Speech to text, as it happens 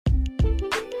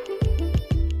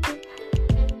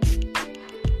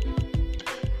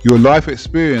Your life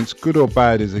experience, good or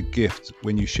bad, is a gift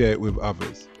when you share it with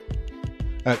others.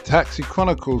 At Taxi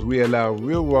Chronicles, we allow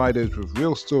real riders with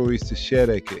real stories to share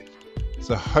their gift.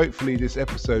 So hopefully this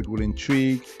episode will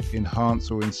intrigue,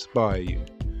 enhance or inspire you.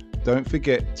 Don't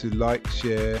forget to like,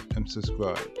 share and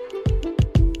subscribe.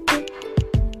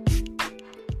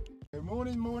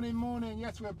 Morning.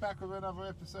 Yes, we're back with another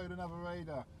episode, another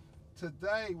Raider.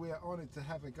 Today we are honoured to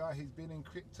have a guy who's been in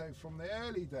crypto from the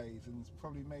early days and has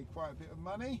probably made quite a bit of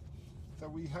money. So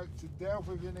we hope to delve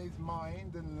within his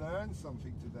mind and learn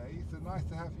something today. So nice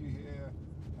to have you here,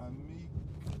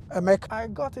 Amik. I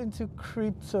got into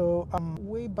crypto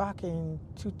way back in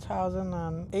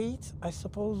 2008, I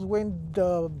suppose, when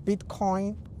the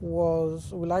Bitcoin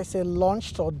was, will I say,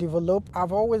 launched or developed.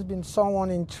 I've always been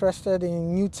someone interested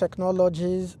in new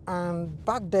technologies, and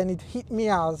back then it hit me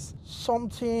as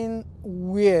something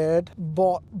weird,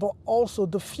 but also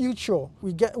the future.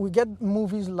 We get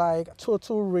movies like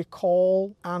Total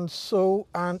Recall and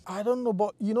I don't know,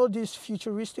 but you know these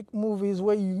futuristic movies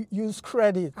where you use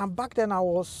credit, and back then I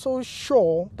was so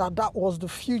sure that was the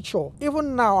future.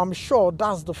 Even now I'm sure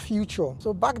that's the future.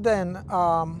 So back then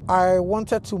I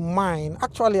wanted to mine.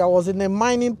 Actually, I was in a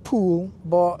mining pool,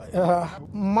 but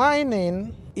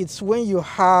mining, it's when you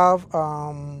have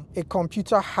a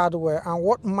computer hardware, and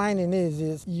what mining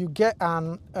is you get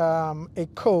a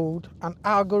code, an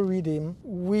algorithm,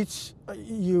 which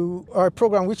or a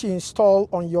program which you install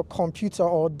on your computer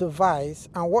or device,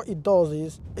 and what it does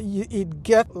is it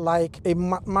gets like a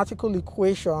mathematical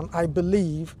equation, I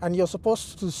believe, and you're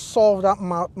supposed to solve that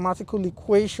mathematical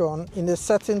equation in a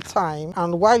certain time,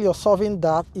 and while you're solving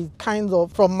that, it kind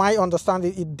of, from my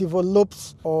understanding, it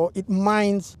develops or it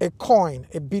mines a coin,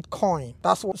 a Bitcoin.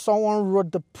 That's what someone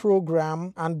wrote the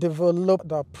program and developed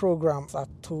the program.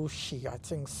 Satoshi, I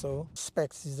think so.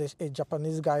 Specs is a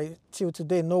Japanese guy. Till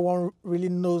today, no one really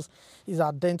knows his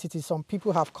identity. Some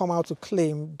people have come out to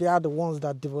claim they are the ones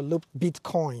that developed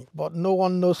Bitcoin, but no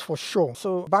one knows for sure.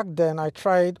 So back then I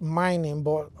tried mining,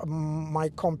 but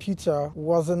my computer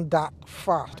wasn't that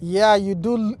fast. Yeah, you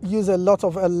do use a lot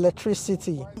of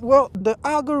electricity. Well, the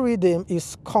algorithm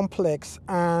is complex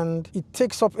and it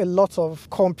takes up a lot of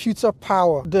computer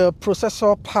power, the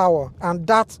processor power, and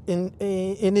that in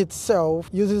itself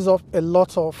uses up a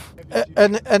lot of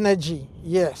energy.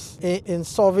 Yes, in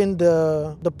solving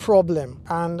the problem.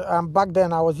 And back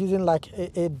then I was using like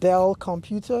a Dell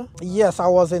computer. Yes, I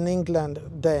was in England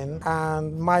then,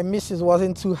 and my missus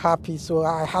wasn't too happy, so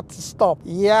I had to stop.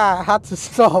 Yeah, I had to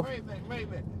stop. Wait a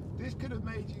minute. This could have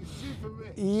made you super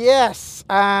rich. Yes,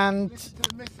 and Listen to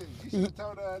the missus. You should have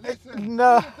told her, listen,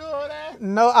 no,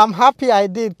 I'm happy I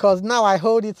did, because now I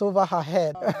hold it over her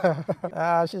head.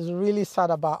 She's really sad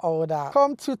about all that.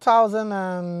 Come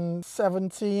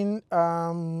 2017,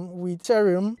 with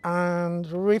Ethereum and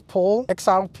Ripple,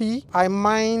 XRP, I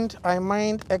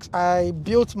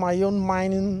built my own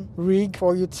mining rig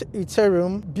for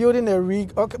Ethereum. Building a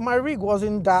rig, okay, my rig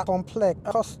wasn't that complex. It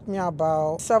cost me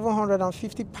about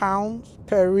 £750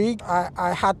 per rig.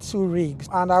 I had 2 rigs,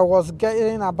 and I was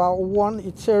getting about 1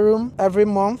 Ethereum every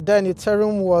month. Then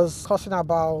Ethereum was costing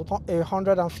about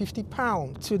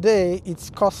 £150. Today it's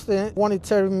costing 1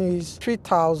 Ethereum is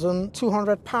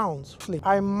 £3,200.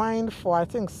 I mined for I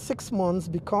think 6 months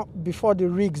before the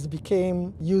rigs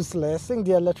became useless. I think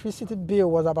the electricity bill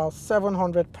was about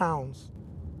 £700.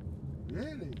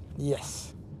 Really?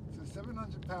 Yes. So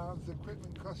 £700, the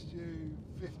equipment cost you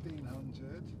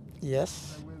 £1,500.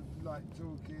 Yes. So we're like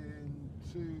talking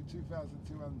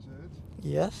 2,200.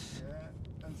 Yes. Yeah.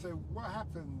 And so what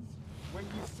happens when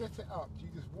you set it up? Do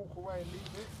you just walk away and leave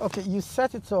it? Okay, you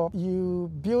set it up, you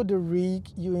build a rig,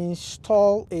 you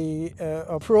install a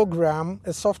program,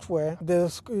 a software.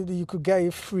 You could get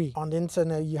it free on the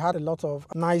internet. You had a lot of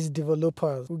nice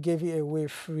developers who gave it away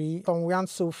free. Some weren't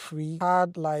so free.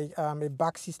 Had like a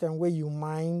back system where you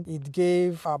mine. It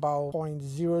gave about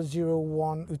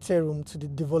 0.001 Ethereum to the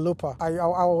developer. I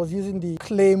was using the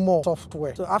Claymore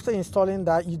software. So after installing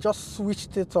that, you just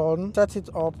switched it on, set it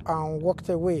up, and walked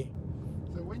away.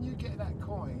 So when you get that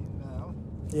coin now,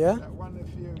 yeah, that 1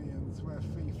 Ethereum's worth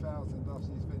 3,000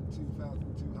 after you spend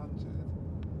 2,200.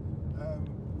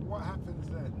 What happens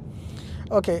then?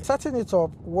 Okay, setting it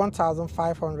up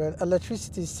 1,500,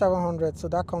 electricity is 700, so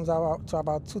that comes out to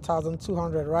about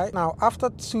 2,200, right? Now, after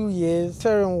 2 years,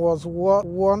 Ethereum was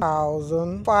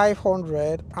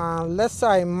 1,500, and let's say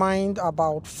I mined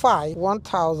about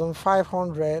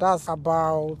 1,500, that's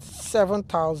about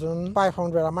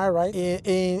 7,500, am I right?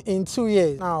 In 2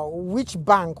 years. Now, which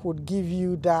bank would give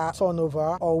you that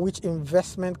turnover, or which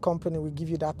investment company would give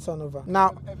you that turnover?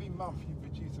 Now, every month you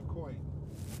produce a coin.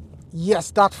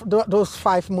 Yes, those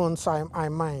 5 months I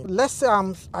mine. Let's say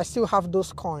I still have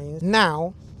those coins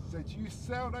now. So do you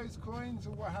sell those coins,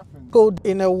 or what happens? Go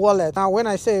in a wallet. Now, when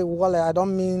I say wallet, I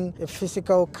don't mean a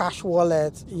physical cash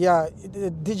wallet. Yeah, a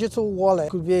digital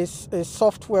wallet could be a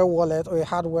software wallet or a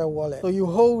hardware wallet. So you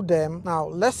hold them. Now,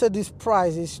 let's say this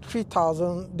price is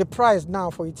 3,000. The price now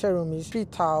for Ethereum is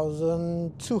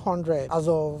 3,200 as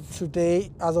of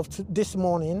today, this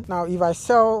morning. Now, if I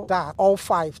sell that, all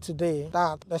 5 today,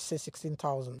 let's say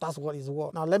 16,000. That's what it's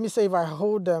worth. Now, let me say if I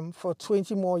hold them for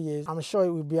 20 more years, I'm sure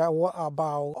it will be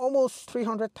about almost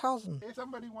 300,000. If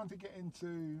somebody wanted to get into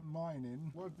mining,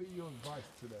 what would be your advice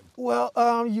to them? Well,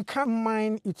 you can't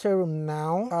mine Ethereum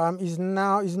now. It's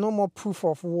no more proof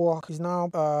of work. It's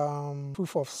now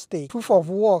proof of stake. Proof of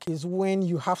work is when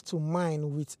you have to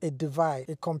mine with a device,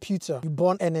 a computer. You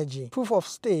burn energy. Proof of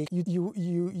stake,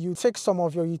 you take some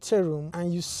of your Ethereum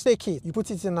and you stake it. You put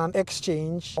it in an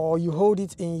exchange or you hold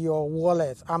it in your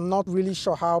wallet. I'm not really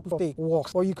sure how proof of stake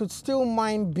works, but you could still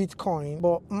mine Bitcoin.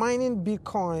 But mining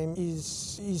Bitcoin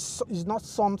is not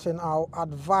something I'll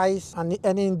advise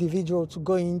any individual to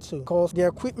go into, because the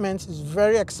equipment is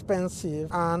very expensive,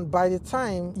 and by the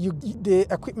time the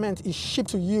equipment is shipped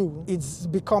to you, it's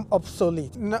become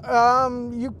obsolete.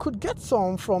 You could get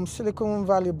some from Silicon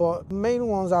Valley, but main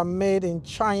ones are made in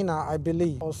China, I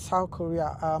believe, or South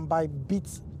Korea, by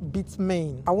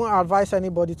Bitmain. I won't advise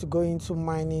anybody to go into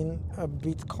mining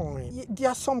Bitcoin. There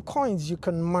are some coins you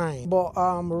can mine, but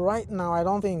right now I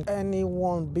don't think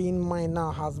anyone being mined now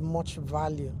has much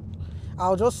value.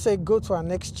 I'll just say go to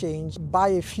an exchange, buy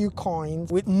a few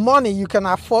coins with money you can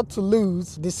afford to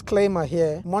lose. Disclaimer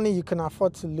here: money you can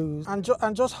afford to lose, and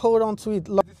just hold on to it.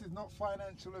 This is not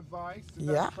financial advice. So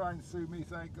Yeah. Don't try and sue me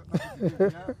saying got nothing to do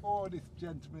with that, or this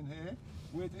gentleman here.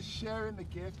 We're just sharing the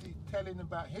gift. He's telling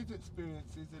about his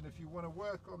experiences, and if you want to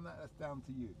work on that, that's down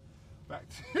to you. Back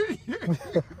to you.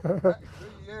 Back to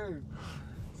you.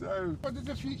 So, what does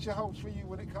the future hold for you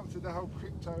when it comes to the whole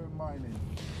crypto and mining?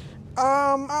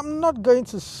 I'm not going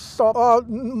to stop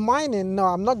mining. No,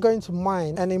 I'm not going to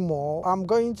mine anymore. I'm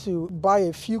going to buy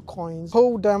a few coins,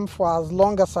 hold them for as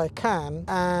long as I can,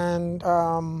 and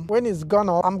when it's gone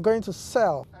up, I'm going to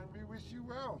sell. And we wish you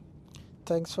well.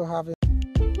 Thanks for having me.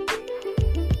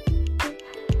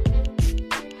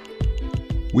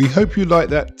 We hope you liked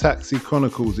that Taxi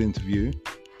Chronicles interview.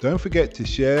 Don't forget to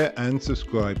share and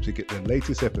subscribe to get the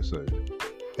latest episode.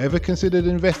 Ever considered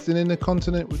investing in the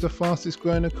continent with the fastest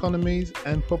growing economies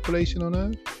and population on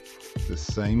Earth? The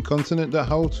same continent that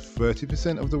holds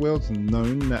 30% of the world's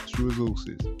known natural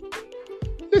resources.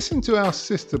 Listen to our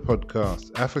sister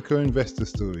podcast, Africa Investor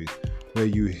Stories, where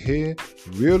you hear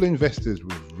real investors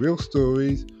with real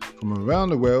stories from around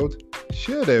the world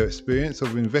share their experience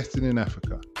of investing in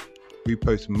Africa. We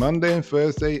post Monday and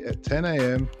Thursday at 10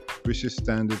 a.m. British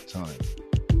Standard Time.